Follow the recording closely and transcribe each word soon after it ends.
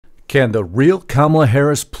Can the real Kamala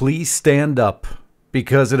Harris please stand up?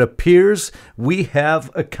 Because it appears we have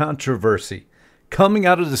a controversy. Coming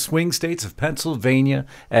out of the swing states of Pennsylvania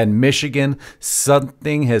and Michigan,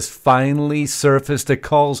 something has finally surfaced that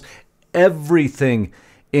calls everything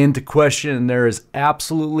into question, and there is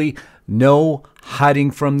absolutely no hiding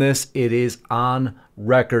from this. It is on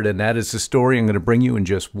record, and that is the story I'm going to bring you in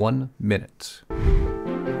just 1 minute.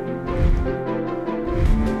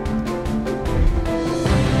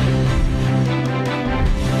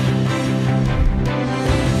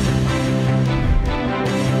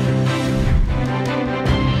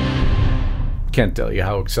 Can't tell you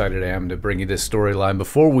how excited I am to bring you this storyline.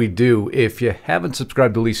 Before we do, if you haven't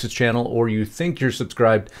subscribed to Lisa's channel or you think you're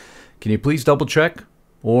subscribed, can you please double check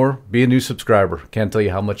or be a new subscriber? Can't tell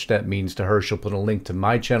you how much that means to her. She'll put a link to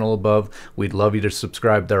my channel above. We'd love you to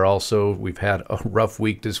subscribe there also. We've had a rough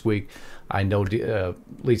week this week. I know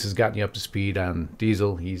Lisa's gotten you up to speed on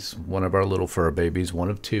Diesel. He's one of our little fur babies, one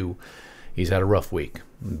of two. He's had a rough week,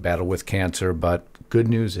 battle with cancer, but good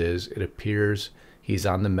news is it appears he's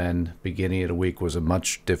on the mend. Beginning of the week was a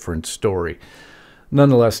much different story.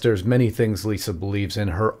 Nonetheless, there's many things Lisa believes in.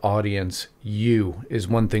 Her audience, you, is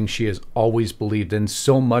one thing she has always believed in,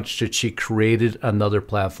 so much that she created another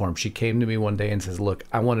platform. She came to me one day and says, look,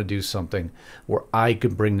 I want to do something where I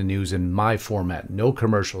could bring the news in my format. No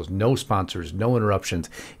commercials, no sponsors, no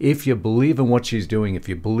interruptions. If you believe in what she's doing, if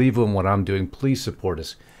you believe in what I'm doing, please support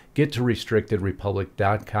us. Get to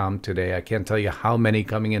restrictedrepublic.com today. I can't tell you how many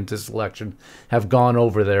coming into this election have gone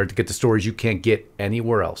over there to get the stories you can't get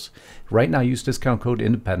anywhere else. Right now, use discount code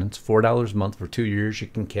INDEPENDENCE, $4 a month for 2 years. You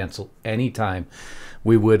can cancel anytime.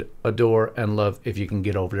 We would adore and love if you can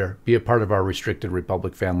get over there. Be a part of our Restricted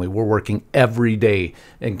Republic family. We're working every day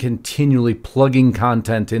and continually plugging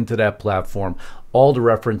content into that platform. All the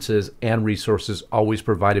references and resources always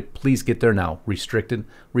provided. Please get there now,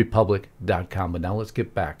 restrictedrepublic.com. But now let's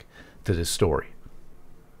get back to this story.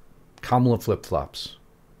 Kamala flip-flops.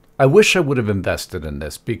 I wish I would have invested in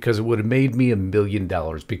this because it would have made me $1 million,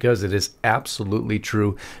 because it is absolutely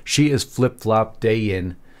true. She is flip-flop day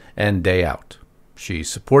in and day out. She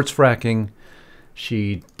supports fracking.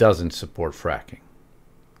 She doesn't support fracking.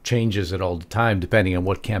 Changes it all the time depending on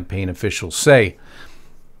what campaign officials say.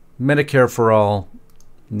 Medicare for all,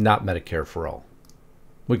 not Medicare for all.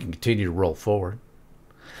 We can continue to roll forward.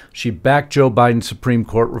 She backed Joe Biden's Supreme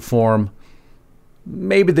Court reform.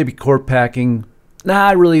 Maybe they'd be court packing. Nah,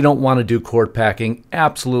 I really don't want to do court packing.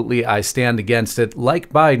 Absolutely, I stand against it.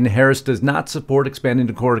 Like Biden, Harris does not support expanding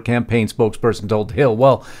the court, a campaign spokesperson told Hill.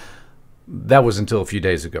 Well, that was until a few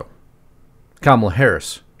days ago. Kamala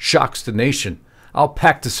Harris shocks the nation. I'll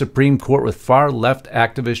pack the Supreme Court with far-left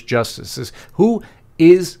activist justices. Who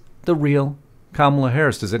is the real Kamala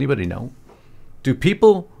Harris? Does anybody know? Do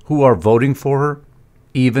people who are voting for her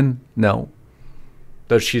even know?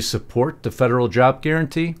 Does she support the federal job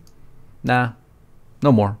guarantee? Nah,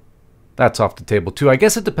 no more. That's off the table too. I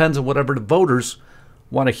guess it depends on whatever the voters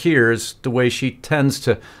want to hear, is the way she tends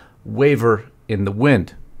to waver in the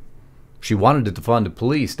wind. She wanted to defund the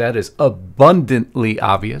police. That is abundantly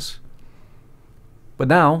obvious. But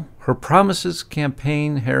now, her promises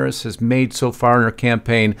campaign Harris has made so far in her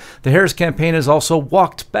campaign, the Harris campaign has also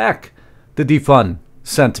walked back the defund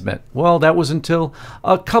sentiment. Well, that was until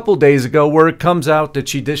a couple days ago, where it comes out that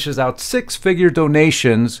she dishes out six-figure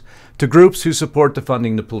donations to groups who support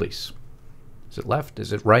defunding the police. Is it left?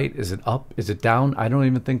 Is it right? Is it up? Is it down? I don't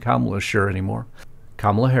even think Kamala is sure anymore.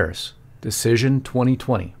 Kamala Harris, Decision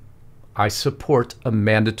 2020. I support a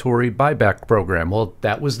mandatory buyback program. Well,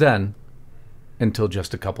 that was then, until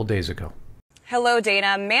just a couple days ago. Hello,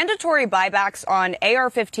 Dana. Mandatory buybacks on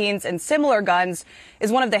AR-15s and similar guns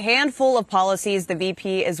is one of the handful of policies the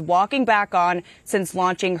VP is walking back on since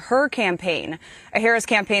launching her campaign. A Harris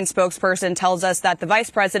campaign spokesperson tells us that the vice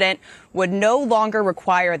president would no longer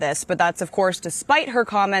require this, but that's, of course, despite her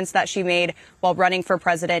comments that she made while running for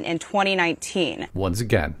president in 2019. Once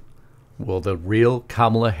again, will the real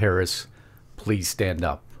Kamala Harris please stand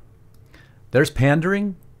up? There's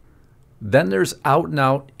pandering. Then there's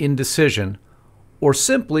out-and-out indecision, or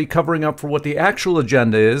simply covering up for what the actual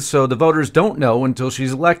agenda is, so the voters don't know until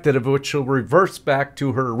she's elected, of which she'll reverse back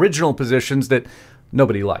to her original positions that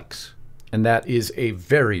nobody likes. And that is a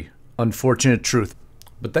very unfortunate truth.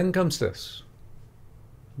 But then comes this.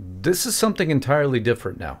 This is something entirely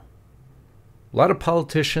different now. A lot of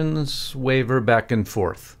politicians waver back and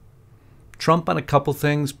forth. Trump on a couple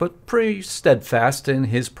things, but pretty steadfast in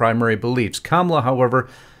his primary beliefs. Kamala, however,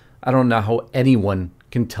 I don't know how anyone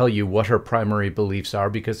can tell you what her primary beliefs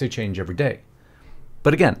are, because they change every day.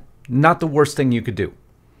 But again, not the worst thing you could do.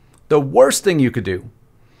 The worst thing you could do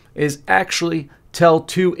is actually tell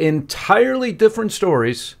two entirely different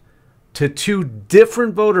stories to two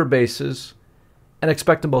different voter bases and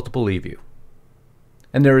expect them both to believe you.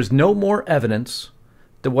 And there is no more evidence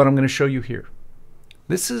than what I'm going to show you here.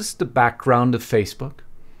 This is the background of Facebook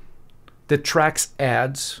that tracks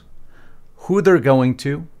ads, who they're going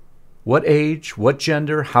to, what age, what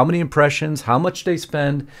gender, how many impressions, how much they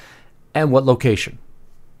spend, and what location.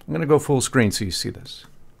 I'm going to go full screen so you see this.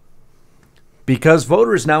 Because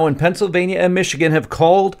voters now in Pennsylvania and Michigan have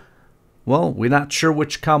called, well, we're not sure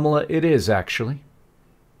which Kamala it is, actually.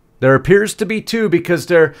 There appears to be two because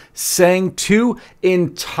they're saying two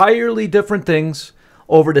entirely different things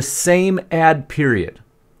over the same ad period.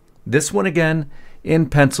 This one again in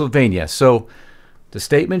Pennsylvania. So the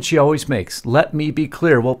statement she always makes, let me be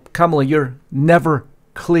clear. Well, Kamala, you're never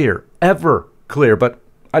clear, ever clear. But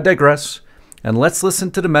I digress. And let's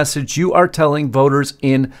listen to the message you are telling voters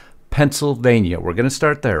in Pennsylvania. We're going to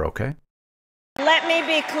start there, okay? Let me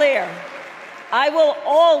be clear. I will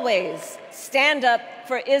always stand up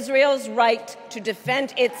for Israel's right to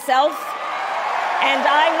defend itself, and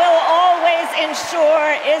I will always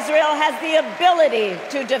ensure Israel has the ability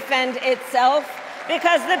to defend itself,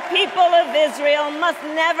 because the people of Israel must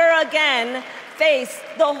never again face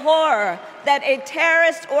the horror that a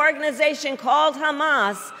terrorist organization called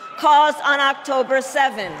Hamas caused on October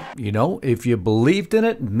 7. You know, if you believed in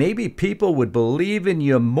it, maybe people would believe in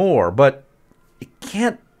you more, but you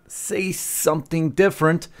can't say something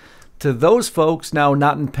different to those folks now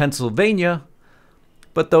not in Pennsylvania,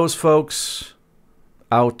 but those folks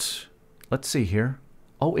out, let's see here,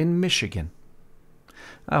 in Michigan.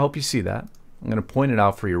 I hope you see that. I'm going to point it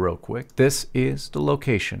out for you real quick. This is the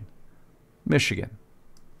location, Michigan.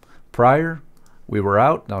 Prior, we were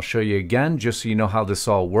out, and I'll show you again just so you know how this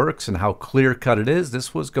all works and how clear-cut it is.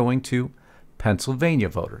 This was going to Pennsylvania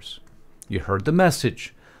voters. You heard the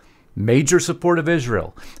message. Major support of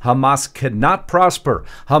Israel. Hamas cannot prosper.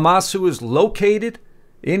 Hamas, who is located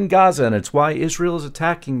in Gaza, and it's why Israel is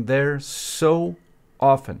attacking there so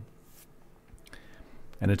often.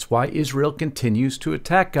 And it's why Israel continues to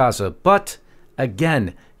attack Gaza. But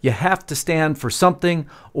again, you have to stand for something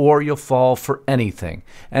or you'll fall for anything.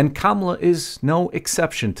 And Kamala is no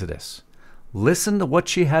exception to this. Listen to what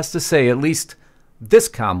she has to say, at least this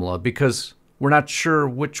Kamala, because we're not sure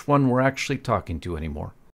which one we're actually talking to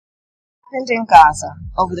anymore. In Gaza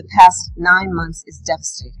over the past 9 months is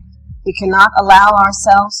devastating. We cannot allow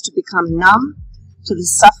ourselves to become numb to the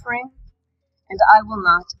suffering, and I will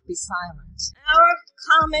not be silent. Our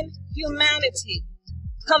common humanity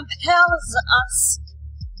compels us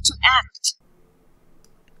to act.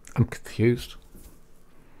 I'm confused.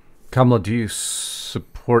 Kamala, do you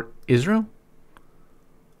support Israel?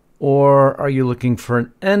 Or are you looking for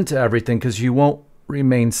an end to everything because you won't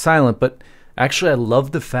remain silent? But actually, I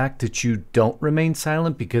love the fact that you don't remain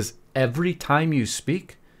silent, because every time you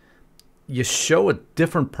speak, you show a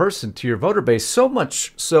different person to your voter base, so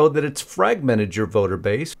much so that it's fragmented your voter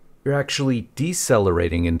base. You're actually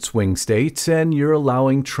decelerating in swing states, and you're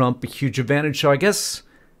allowing Trump a huge advantage. So I guess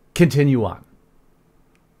continue on.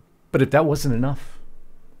 But if that wasn't enough,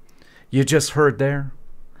 you just heard there,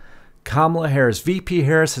 Kamala Harris, VP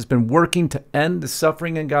Harris, has been working to end the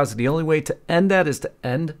suffering in Gaza. The only way to end that is to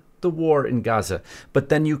end the war in Gaza. But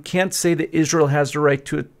then you can't say that Israel has the right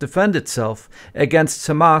to defend itself against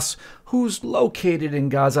Hamas, who's located in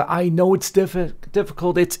Gaza. I know it's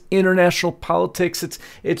difficult. It's international politics.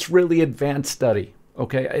 It's really advanced study.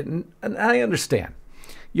 Okay, and I understand.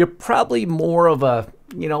 You're probably more of a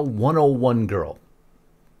 101 girl.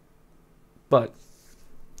 But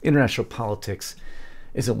international politics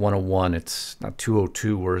isn't 101. It's not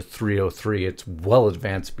 202 or 303. It's well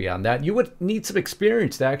advanced beyond that. You would need some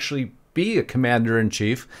experience to actually be a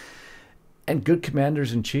commander-in-chief. And good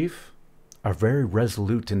commanders-in-chief are very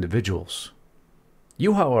resolute individuals.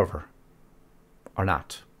 You, however, are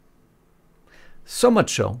not. So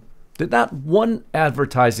much so that not one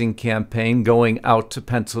advertising campaign going out to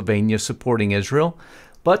Pennsylvania supporting Israel,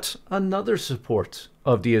 but another support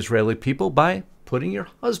of the Israeli people by putting your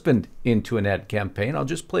husband into an ad campaign. I'll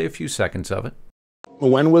just play a few seconds of it.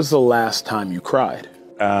 When was the last time you cried?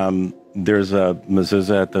 There's a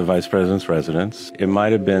mezuzah at the vice president's residence. It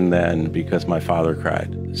might have been then because my father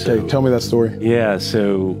cried. So, okay, tell me that story. Yeah,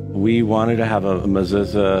 so we wanted to have a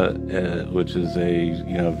mezuzah, which is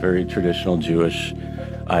a very traditional Jewish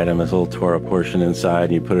item. It's a little Torah portion inside,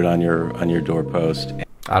 and you put it on your doorpost.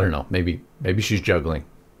 I don't know. Maybe she's juggling.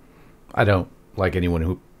 I don't like anyone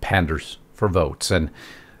who panders for votes, and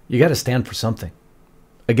you got to stand for something.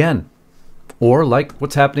 Again, or like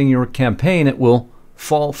what's happening in your campaign, it will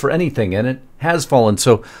fall for anything, and it has fallen.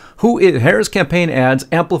 So Harris' campaign ads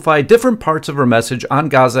amplify different parts of her message on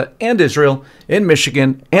Gaza and Israel, in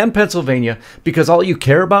Michigan and Pennsylvania, because all you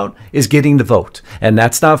care about is getting the vote. And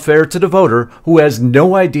that's not fair to the voter who has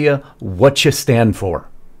no idea what you stand for.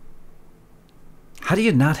 How do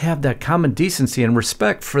you not have that common decency and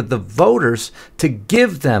respect for the voters to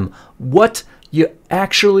give them what you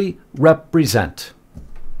actually represent?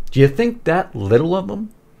 Do you think that little of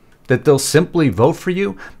them, that they'll simply vote for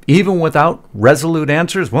you, even without resolute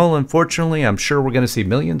answers? Well, unfortunately, I'm sure we're going to see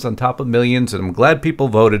millions on top of millions, and I'm glad people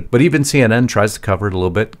voted. But even CNN tries to cover it a little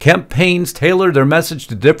bit. Campaigns tailor their message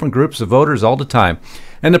to different groups of voters all the time.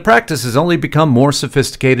 And the practice has only become more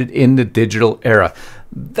sophisticated in the digital era.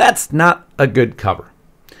 That's not a good cover.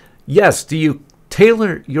 Yes, do you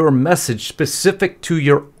tailor your message specific to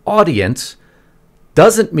your audience?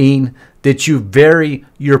 Doesn't mean that you vary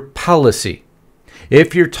your policy.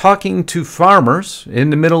 If you're talking to farmers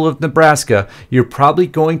in the middle of Nebraska, you're probably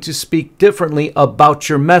going to speak differently about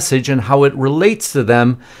your message and how it relates to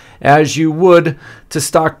them as you would to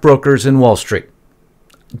stockbrokers in Wall Street.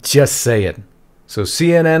 Just saying. So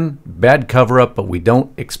CNN, bad cover-up, but we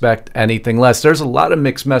don't expect anything less. There's a lot of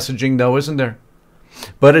mixed messaging, though, isn't there?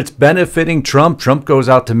 But it's benefiting Trump. Trump goes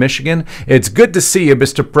out to Michigan. It's good to see you,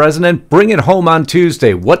 Mr. President. Bring it home on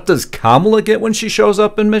Tuesday. What does Kamala get when she shows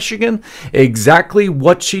up in Michigan? Exactly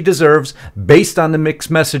what she deserves based on the mixed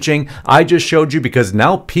messaging I just showed you, because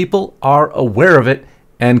now people are aware of it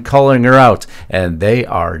and calling her out, and they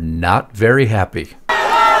are not very happy.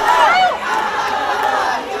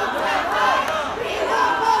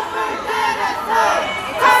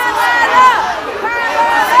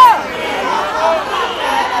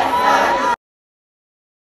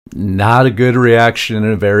 Not a good reaction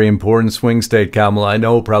in a very important swing state, Kamala. I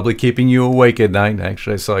know, probably keeping you awake at night.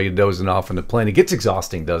 Actually, I saw you dozing off on the plane. It gets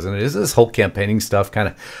exhausting, doesn't it? Isn't this whole campaigning stuff kind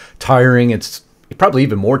of tiring? It's probably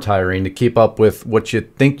even more tiring to keep up with what you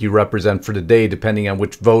think you represent for the day, depending on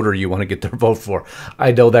which voter you want to get their vote for.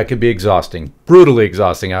 I know that could be exhausting, brutally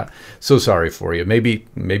exhausting. I'm so sorry for you. Maybe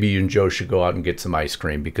you and Joe should go out and get some ice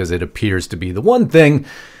cream, because it appears to be the one thing,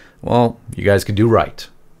 well, you guys could do right,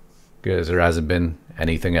 because there hasn't been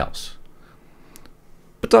anything else.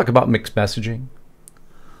 But talk about mixed messaging.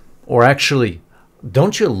 Or actually,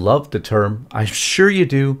 don't you love the term, I'm sure you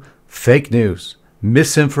do, fake news,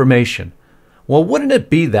 misinformation? Well, wouldn't it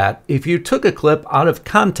be that if you took a clip out of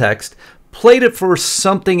context, played it for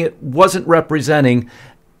something it wasn't representing,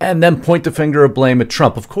 and then point the finger of blame at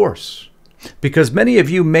Trump? Of course. Because many of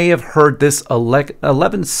you may have heard this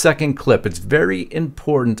 11-second clip. It's very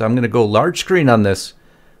important. I'm going to go large screen on this,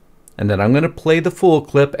 and then I'm going to play the full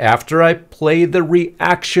clip after I play the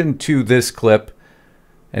reaction to this clip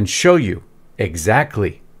and show you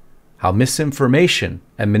exactly how misinformation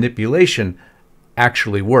and manipulation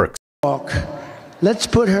actually works. Let's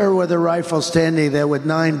put her with a rifle standing there with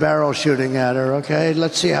 9 barrels shooting at her, okay?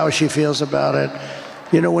 Let's see how she feels about it.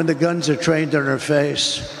 You know, when the guns are trained on her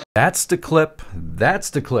face. That's the clip. That's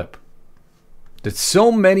the clip that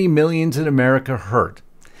so many millions in America heard.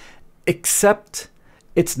 Except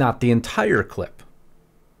it's not the entire clip.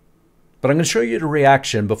 But I'm going to show you the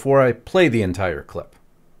reaction before I play the entire clip,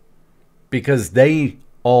 because they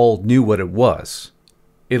all knew what it was.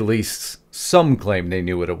 At least some claim they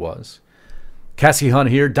knew what it was. Cassie Hunt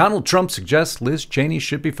here. Donald Trump suggests Liz Cheney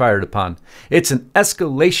should be fired upon. It's an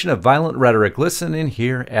escalation of violent rhetoric. Listen in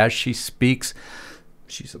here as she speaks.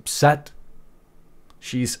 She's upset.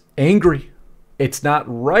 She's angry. It's not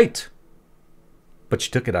right. But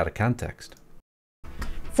she took it out of context.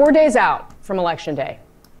 4 days out from Election Day,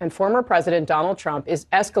 and former President Donald Trump is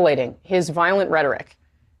escalating his violent rhetoric,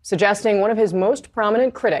 suggesting one of his most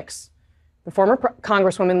prominent critics, the former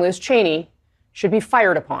Congresswoman Liz Cheney, should be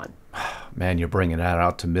fired upon. Man, you're bringing that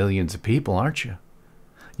out to millions of people, aren't you?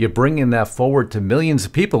 You're bringing that forward to millions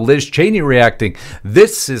of people. Liz Cheney reacting.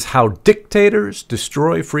 This is how dictators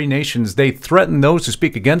destroy free nations. They threaten those who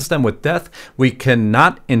speak against them with death. We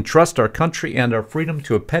cannot entrust our country and our freedom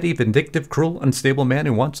to a petty, vindictive, cruel, unstable man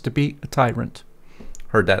who wants to be a tyrant.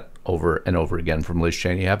 Heard that over and over again from Liz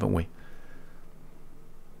Cheney, haven't we?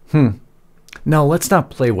 No, let's not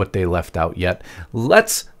play what they left out yet.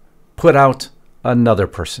 Let's put out another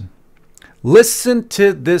person. Listen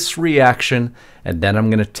to this reaction, and then I'm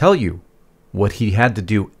going to tell you what he had to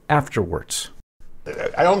do afterwards.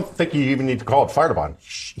 I don't think you even need to call it fired upon.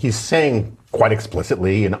 He's saying quite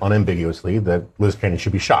explicitly and unambiguously that Liz Cheney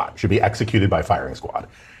should be shot, should be executed by firing squad.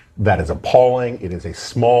 That is appalling. It is a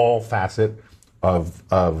small facet of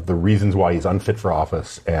the reasons why he's unfit for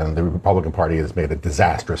office, and the Republican Party has made a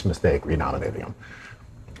disastrous mistake renominating him.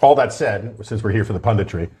 All that said, since we're here for the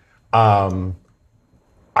punditry,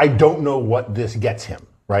 I don't know what this gets him,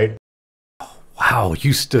 right? Wow,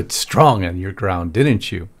 you stood strong on your ground,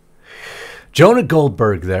 didn't you? Jonah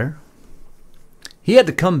Goldberg there. He had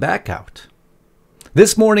to come back out.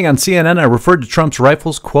 This morning on CNN, I referred to Trump's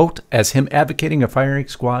rifles, quote, as him advocating a firing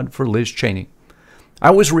squad for Liz Cheney. I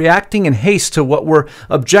was reacting in haste to what were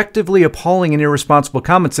objectively appalling and irresponsible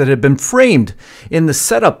comments that had been framed in the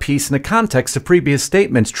setup piece in the context of previous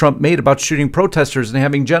statements Trump made about shooting protesters and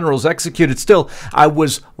having generals executed. Still, I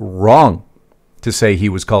was wrong to say he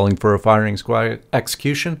was calling for a firing squad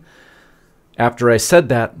execution. After I said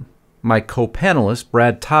that, my co-panelist,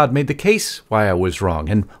 Brad Todd, made the case why I was wrong.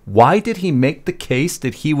 And why did he make the case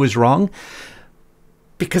that he was wrong?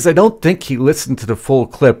 Because I don't think he listened to the full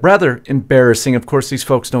clip. Rather embarrassing. Of course, these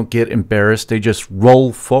folks don't get embarrassed. They just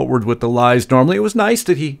roll forward with the lies. Normally, it was nice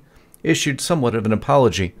that he issued somewhat of an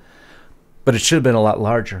apology, but it should have been a lot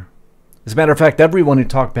larger. As a matter of fact, everyone who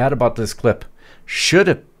talked bad about this clip should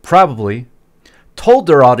have probably told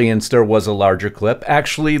their audience there was a larger clip,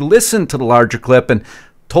 actually listened to the larger clip, and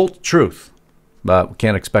told the truth. But we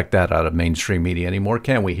can't expect that out of mainstream media anymore,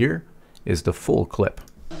 can we? Here is the full clip.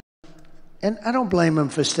 And I don't blame him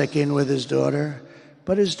for sticking with his daughter,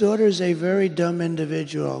 but his daughter is a very dumb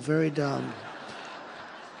individual, very dumb.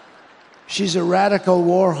 She's a radical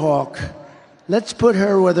war hawk. Let's put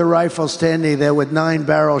her with a rifle standing there with 9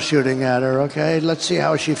 barrels shooting at her, okay? Let's see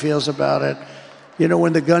how she feels about it. You know,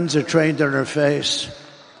 when the guns are trained on her face.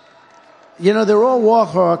 You know, they're all war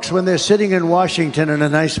hawks when they're sitting in Washington in a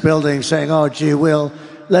nice building saying, oh, gee,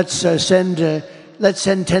 let's send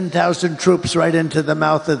 10,000 troops right into the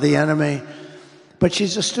mouth of the enemy. But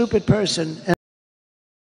she's a stupid person.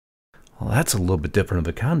 Well, that's a little bit different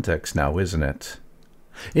of the context now, isn't it?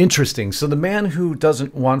 Interesting. So the man who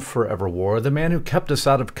doesn't want forever war, the man who kept us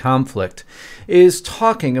out of conflict, is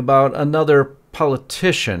talking about another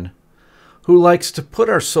politician who likes to put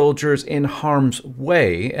our soldiers in harm's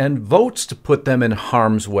way and votes to put them in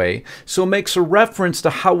harm's way. So makes a reference to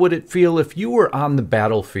how would it feel if you were on the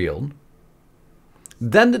battlefield.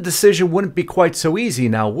 Then the decision wouldn't be quite so easy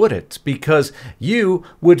now, would it? Because you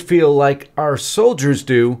would feel like our soldiers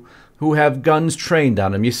do who have guns trained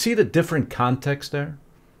on them. You see the different context there?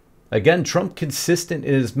 Again, Trump consistent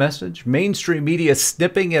in his message. Mainstream media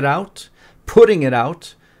snipping it out, putting it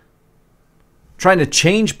out, trying to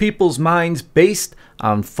change people's minds based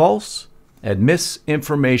on false and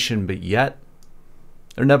misinformation. But yet,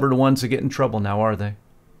 they're never the ones that get in trouble now, are they?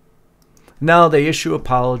 Now they issue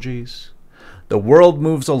apologies. The world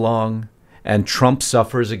moves along, and Trump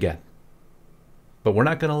suffers again. But we're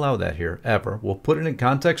not going to allow that here, ever. We'll put it in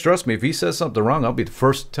context. Trust me, if he says something wrong, I'll be the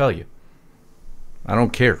first to tell you. I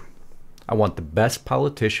don't care. I want the best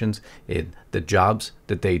politicians in the jobs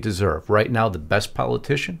that they deserve. Right now, the best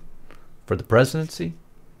politician for the presidency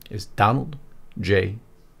is Donald J.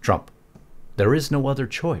 Trump. There is no other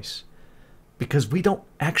choice because we don't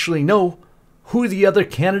actually know who the other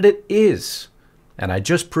candidate is. And I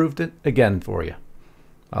just proved it again for you.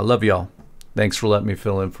 I love y'all. Thanks for letting me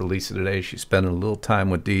fill in for Lisa today. She's spending a little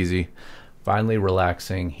time with Deezy, finally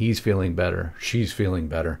relaxing. He's feeling better. She's feeling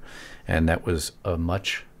better. And that was a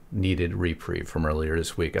much needed reprieve from earlier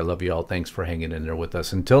this week. I love you all. Thanks for hanging in there with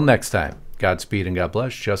us. Until next time, Godspeed and God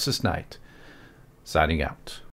bless. Justice Knight, signing out.